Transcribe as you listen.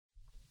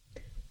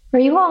Are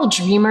you all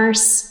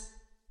dreamers?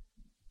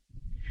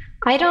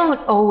 I don't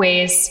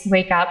always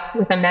wake up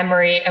with a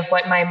memory of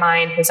what my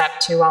mind was up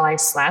to while I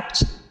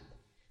slept.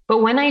 But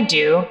when I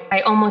do, I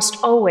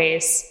almost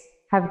always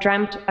have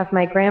dreamt of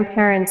my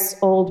grandparents'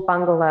 old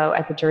bungalow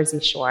at the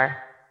Jersey Shore.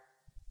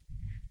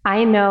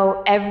 I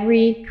know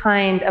every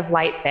kind of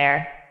light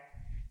there,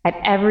 at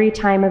every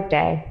time of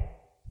day.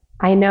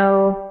 I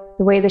know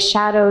the way the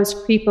shadows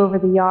creep over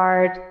the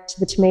yard to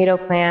the tomato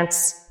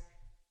plants.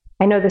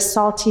 I know the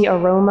salty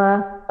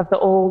aroma of the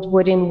old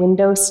wooden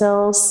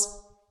windowsills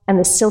and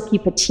the silky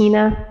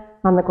patina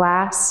on the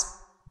glass.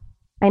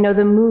 I know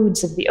the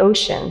moods of the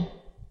ocean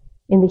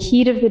in the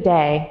heat of the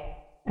day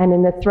and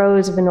in the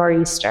throes of a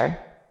nor'easter.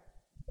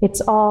 It's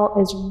all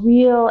as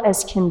real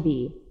as can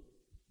be.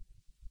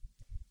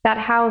 That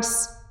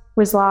house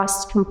was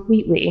lost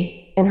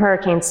completely in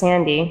Hurricane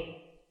Sandy,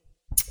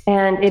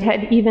 and it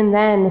had even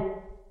then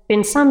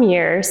been some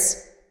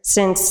years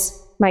since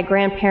my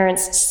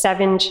grandparents'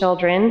 7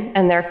 children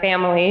and their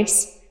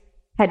families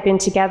had been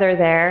together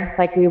there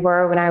like we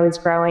were when I was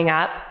growing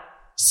up,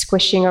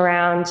 squishing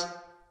around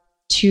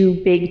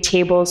 2 big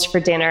tables for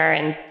dinner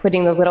and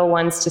putting the little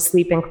ones to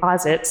sleep in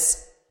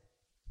closets.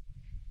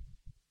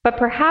 But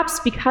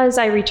perhaps because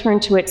I return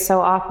to it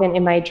so often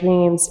in my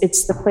dreams,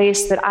 it's the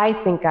place that I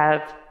think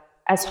of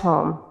as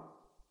home.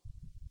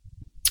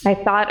 I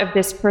thought of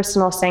this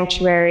personal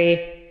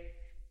sanctuary,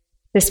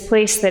 this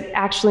place that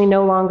actually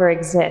no longer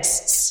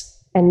exists,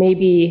 and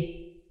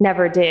maybe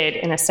never did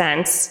in a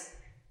sense,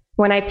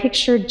 when I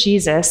pictured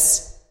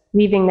Jesus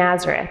leaving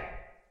Nazareth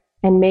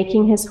and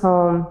making his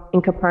home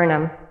in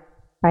Capernaum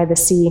by the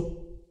sea.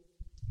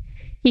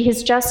 He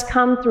has just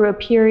come through a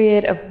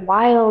period of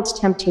wild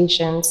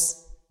temptations,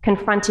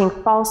 confronting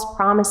false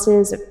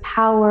promises of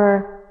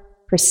power,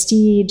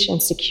 prestige,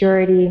 and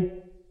security.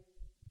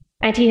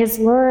 And he has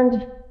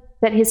learned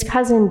that his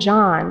cousin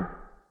John,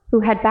 who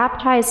had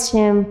baptized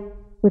him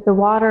with the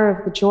water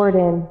of the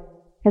Jordan,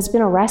 has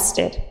been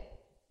arrested.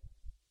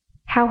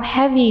 How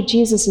heavy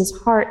Jesus'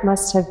 heart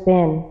must have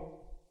been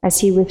as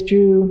he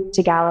withdrew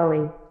to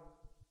Galilee.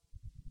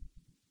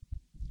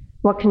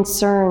 What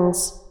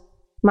concerns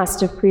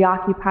must have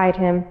preoccupied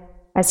him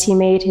as he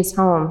made his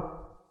home,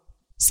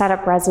 set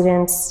up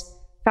residence,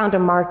 found a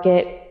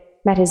market,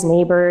 met his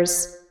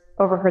neighbors,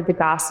 overheard the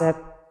gossip,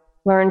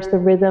 learned the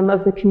rhythm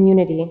of the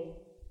community.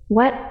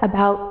 What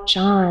about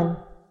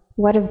John?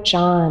 What of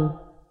John?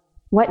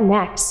 What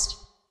next?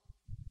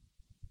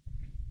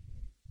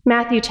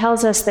 Matthew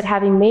tells us that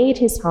having made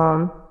his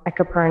home at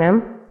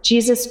Capernaum,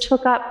 Jesus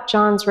took up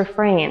John's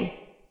refrain,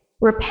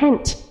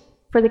 "Repent,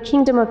 for the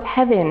kingdom of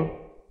heaven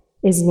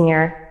is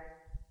near."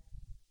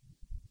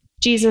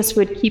 Jesus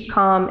would keep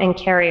calm and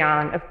carry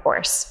on, of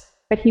course,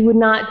 but he would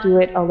not do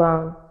it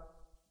alone.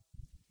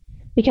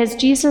 Because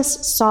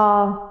Jesus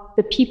saw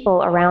the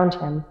people around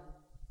him,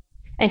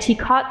 and he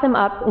caught them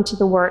up into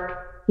the work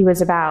he was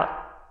about,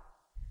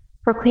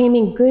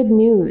 proclaiming good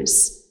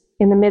news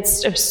in the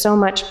midst of so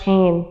much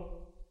pain,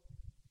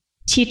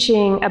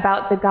 teaching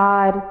about the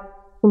God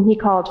whom he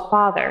called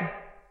Father,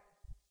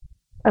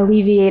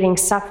 alleviating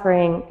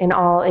suffering in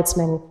all its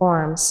many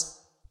forms.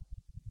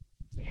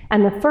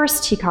 And the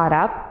first he caught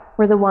up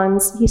were the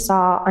ones he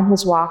saw on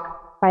his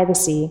walk by the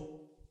sea,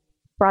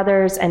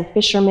 brothers and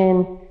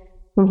fishermen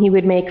whom he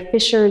would make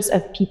fishers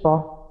of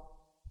people.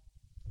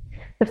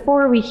 The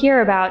 4 we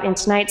hear about in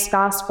tonight's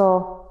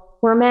gospel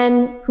were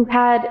men who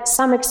had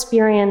some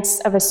experience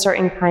of a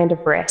certain kind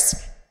of risk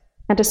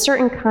and a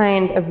certain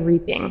kind of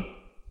reaping.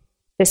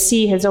 The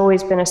sea has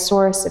always been a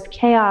source of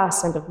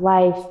chaos and of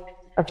life,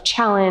 of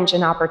challenge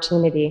and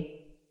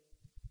opportunity.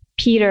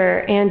 Peter,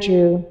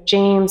 Andrew,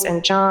 James,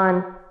 and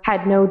John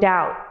had no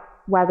doubt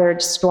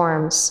weathered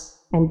storms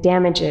and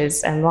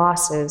damages and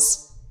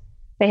losses.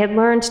 They had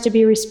learned to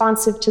be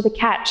responsive to the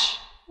catch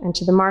and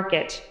to the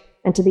market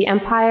and to the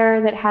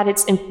empire that had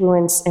its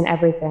influence in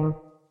everything.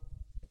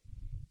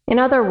 In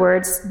other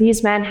words,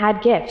 these men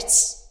had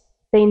gifts.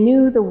 They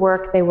knew the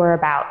work they were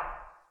about.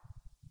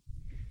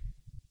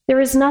 There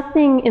is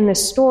nothing in the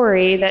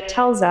story that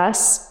tells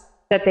us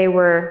that they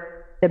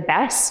were the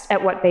best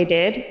at what they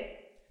did,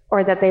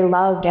 or that they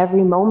loved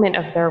every moment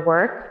of their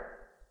work,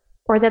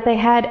 or that they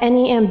had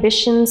any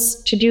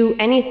ambitions to do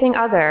anything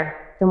other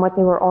than what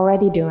they were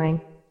already doing.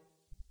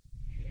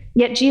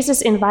 Yet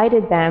Jesus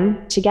invited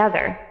them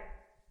together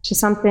to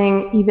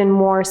something even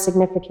more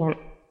significant,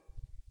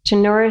 to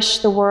nourish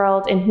the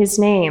world in his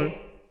name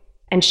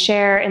and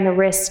share in the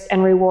risk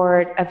and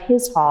reward of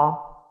his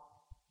haul.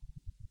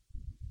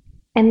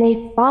 And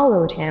they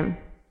followed him.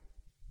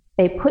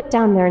 They put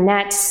down their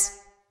nets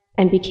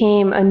and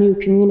became a new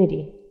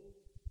community.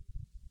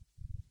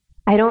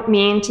 I don't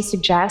mean to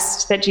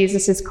suggest that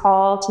Jesus'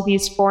 call to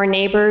these 4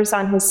 neighbors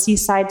on his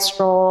seaside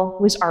stroll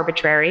was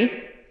arbitrary.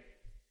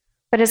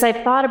 But as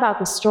I've thought about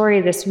the story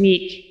this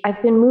week,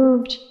 I've been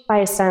moved by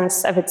a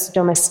sense of its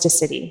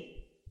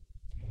domesticity.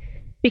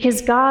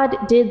 Because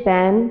God did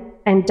then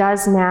and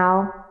does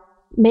now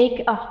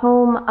make a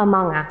home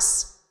among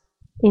us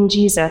in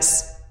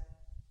Jesus,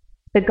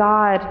 the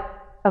God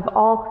of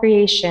all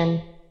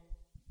creation,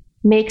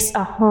 makes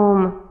a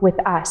home with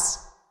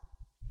us.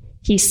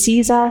 He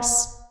sees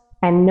us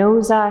and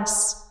knows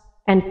us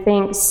and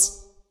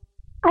thinks,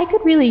 I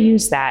could really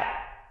use that.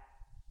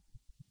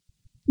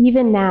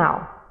 Even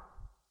now,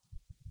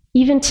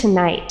 even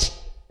tonight.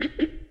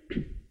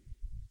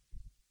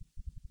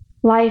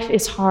 Life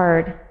is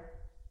hard.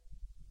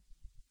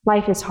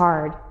 Life is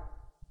hard.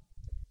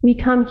 We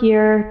come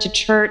here to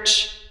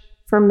church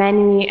for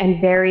many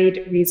and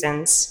varied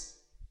reasons.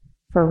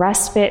 For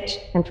respite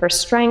and for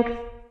strength,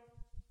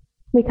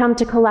 we come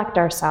to collect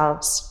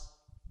ourselves,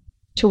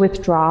 to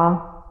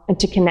withdraw and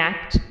to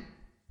connect.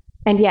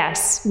 And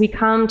yes, we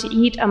come to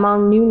eat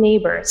among new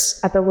neighbors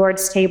at the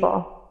Lord's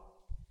table,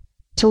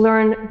 to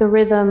learn the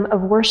rhythm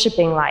of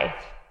worshiping life,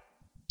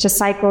 to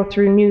cycle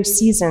through new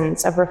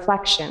seasons of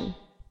reflection.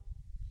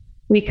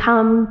 We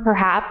come,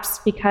 perhaps,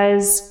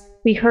 because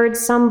we heard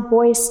some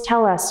voice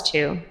tell us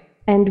to,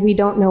 and we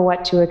don't know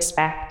what to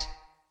expect.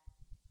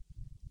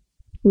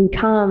 We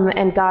come,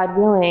 and God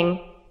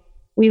willing,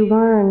 we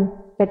learn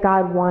that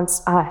God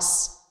wants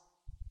us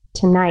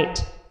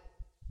tonight,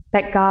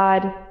 that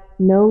God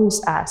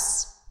knows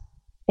us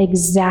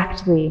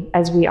exactly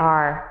as we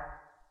are.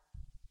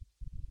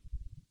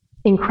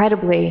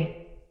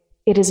 Incredibly,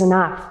 it is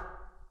enough.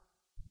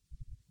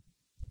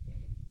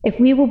 If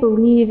we will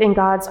believe in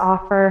God's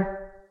offer,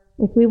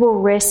 if we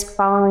will risk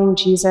following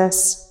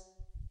Jesus,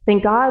 then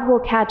God will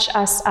catch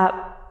us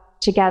up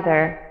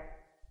together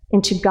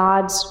into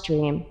God's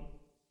dream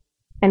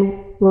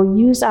and will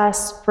use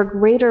us for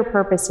greater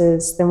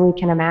purposes than we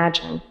can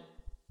imagine.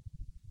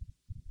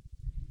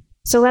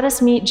 So let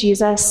us meet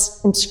Jesus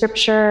in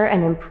Scripture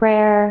and in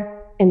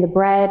prayer, in the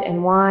bread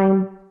and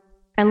wine,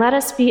 and let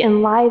us be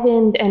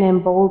enlivened and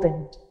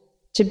emboldened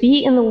to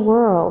be in the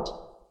world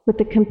with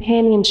the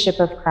companionship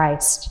of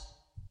Christ,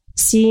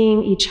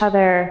 seeing each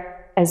other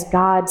as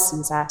God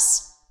sees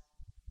us,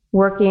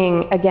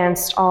 working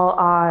against all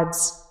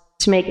odds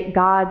to make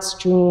God's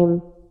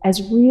dream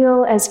as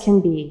real as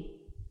can be,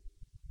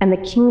 and the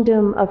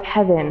kingdom of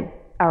heaven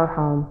our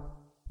home.